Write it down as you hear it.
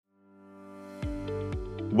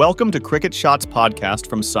Welcome to Cricket Shots podcast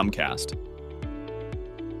from Sumcast.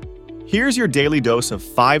 Here's your daily dose of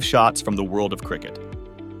 5 shots from the world of cricket.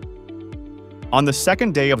 On the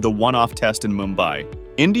second day of the one-off test in Mumbai,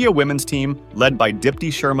 India women's team, led by Dipti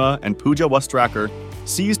Sharma and Pooja Wastrakar,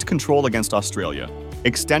 seized control against Australia,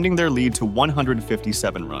 extending their lead to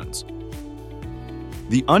 157 runs.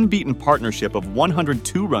 The unbeaten partnership of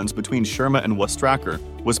 102 runs between Sharma and Wastrakar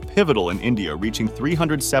was pivotal in India reaching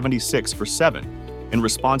 376 for 7 in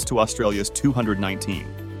response to Australia's 219.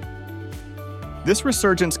 This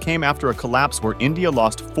resurgence came after a collapse where India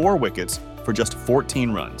lost 4 wickets for just 14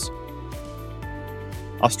 runs.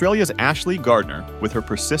 Australia's Ashley Gardner, with her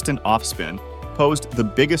persistent off-spin, posed the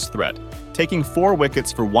biggest threat, taking 4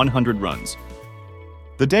 wickets for 100 runs.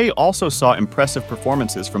 The day also saw impressive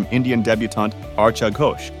performances from Indian debutante Archa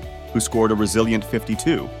Ghosh, who scored a resilient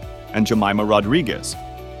 52, and Jemimah Rodriguez,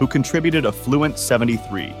 who contributed a fluent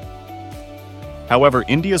 73. However,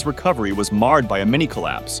 India's recovery was marred by a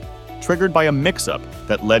mini-collapse, triggered by a mix-up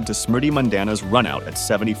that led to Smriti Mandhana's run-out at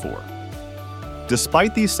 74.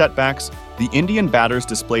 Despite these setbacks, the Indian batters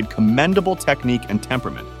displayed commendable technique and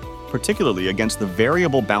temperament, particularly against the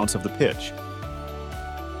variable bounce of the pitch.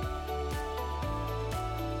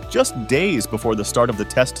 Just days before the start of the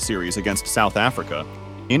Test series against South Africa,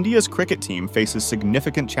 India's cricket team faces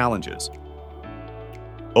significant challenges.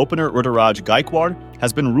 Opener Ruturaj Gaikwad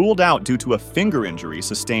has been ruled out due to a finger injury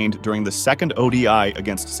sustained during the second ODI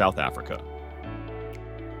against South Africa.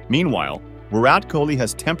 Meanwhile, Virat Kohli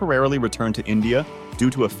has temporarily returned to India due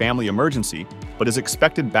to a family emergency, but is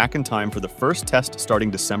expected back in time for the first test starting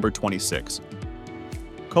December 26.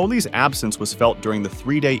 Kohli's absence was felt during the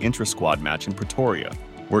 3-day intra-squad match in Pretoria,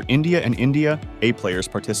 where India A players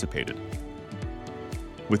participated.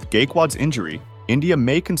 With Gaikwad's injury, India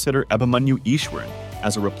may consider Abhimanyu Ishwaran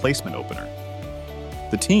as a replacement opener.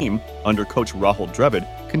 The team, under coach Rahul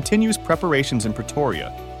Dravid, continues preparations in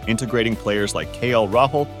Pretoria, integrating players like KL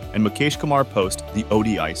Rahul and Mukesh Kumar post the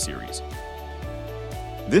ODI series.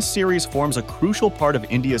 This series forms a crucial part of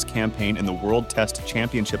India's campaign in the World Test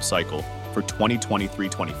Championship cycle for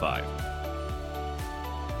 2023-25.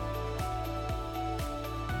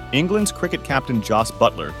 England's cricket captain Jos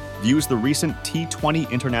Buttler views the recent T20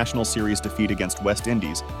 International Series defeat against West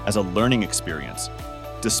Indies as a learning experience,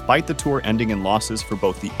 despite the tour ending in losses for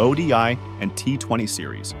both the ODI and T20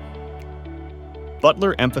 series.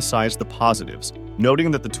 Buttler emphasized the positives,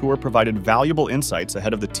 noting that the tour provided valuable insights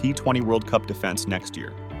ahead of the T20 World Cup defense next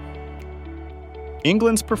year.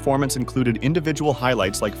 England's performance included individual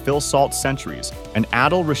highlights like Phil Salt's centuries and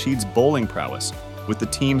Adil Rashid's bowling prowess, with the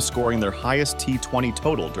team scoring their highest T20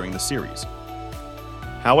 total during the series.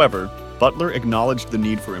 However, Buttler acknowledged the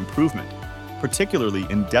need for improvement, particularly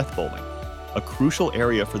in death bowling, a crucial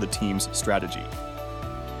area for the team's strategy.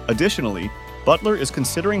 Additionally, Buttler is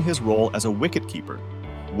considering his role as a wicketkeeper,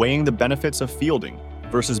 weighing the benefits of fielding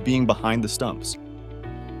versus being behind the stumps.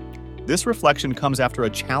 This reflection comes after a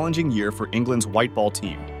challenging year for England's white ball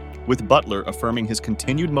team, with Buttler affirming his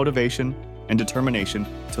continued motivation and determination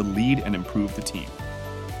to lead and improve the team.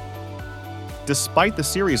 Despite the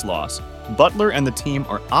series loss, Buttler and the team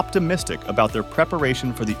are optimistic about their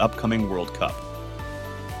preparation for the upcoming World Cup.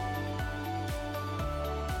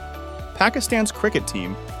 Pakistan's cricket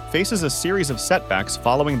team faces a series of setbacks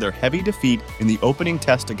following their heavy defeat in the opening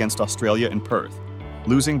test against Australia in Perth,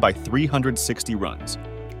 losing by 360 runs.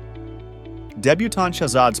 Debutant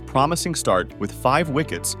Shahzad's promising start with 5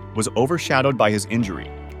 wickets was overshadowed by his injury,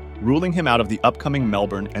 ruling him out of the upcoming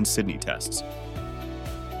Melbourne and Sydney tests.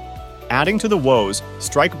 Adding to the woes,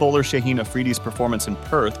 strike bowler Shaheen Afridi's performance in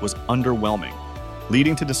Perth was underwhelming,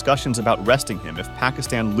 leading to discussions about resting him if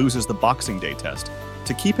Pakistan loses the Boxing Day test,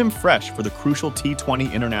 to keep him fresh for the crucial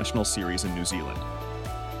T20 International Series in New Zealand.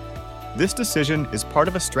 This decision is part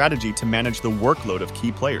of a strategy to manage the workload of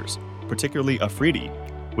key players, particularly Afridi,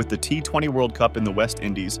 with the T20 World Cup in the West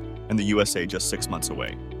Indies and the USA just 6 months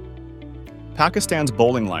away. Pakistan's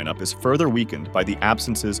bowling lineup is further weakened by the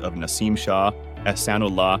absences of Naseem Shah,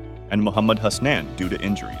 Ehsanullah, and Mohammad Hasnan due to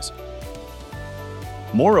injuries.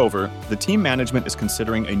 Moreover, the team management is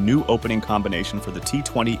considering a new opening combination for the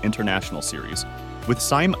T20 International Series, with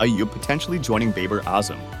Saim Ayub potentially joining Babar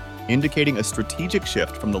Azam, indicating a strategic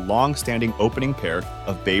shift from the long-standing opening pair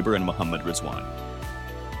of Babar and Mohammad Rizwan.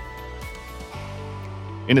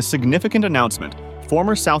 In a significant announcement,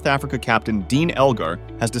 former South Africa captain Dean Elgar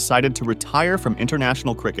has decided to retire from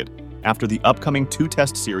international cricket after the upcoming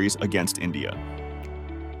 2-test series against India.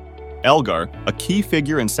 Elgar, a key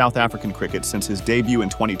figure in South African cricket since his debut in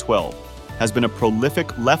 2012, has been a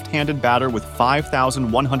prolific left-handed batter with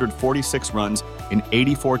 5,146 runs in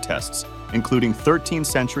 84 tests, including 13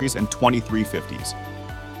 centuries and 23 50s.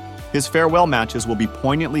 His farewell matches will be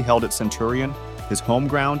poignantly held at Centurion, his home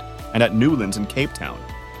ground, and at Newlands in Cape Town,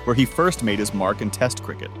 where he first made his mark in Test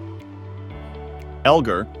cricket.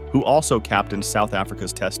 Elgar, who also captained South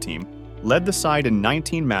Africa's Test team, led the side in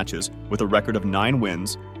 19 matches with a record of 9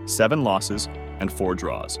 wins, 7 losses, and 4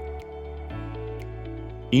 draws.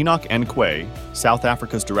 Enoch Nkwe, South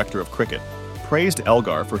Africa's director of cricket, praised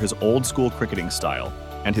Elgar for his old-school cricketing style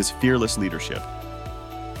and his fearless leadership.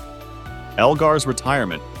 Elgar's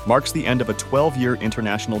retirement marks the end of a 12-year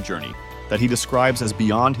international journey that he describes as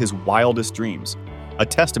beyond his wildest dreams, a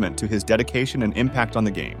testament to his dedication and impact on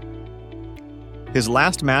the game. His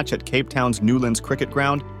last match at Cape Town's Newlands Cricket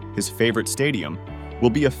Ground, his favorite stadium, will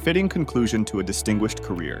be a fitting conclusion to a distinguished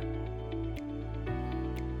career.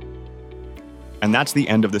 And that's the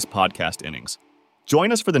end of this podcast innings.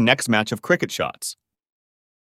 Join us for the next match of Cricket Shots.